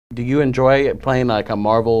Do you enjoy playing like a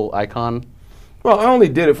Marvel icon? Well, I only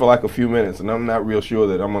did it for like a few minutes, and I'm not real sure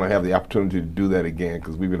that I'm going to have the opportunity to do that again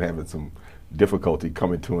because we've been having some difficulty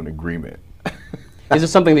coming to an agreement. Is it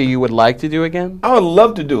something that you would like to do again? I would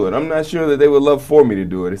love to do it. I'm not sure that they would love for me to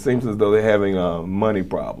do it. It seems as though they're having money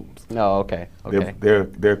problems. Oh, okay. Okay.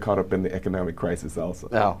 They're caught up in the economic crisis also.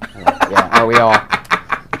 Oh, yeah. Are we all?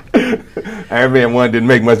 Iron Man 1 didn't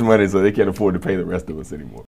make much money, so they can't afford to pay the rest of us anymore.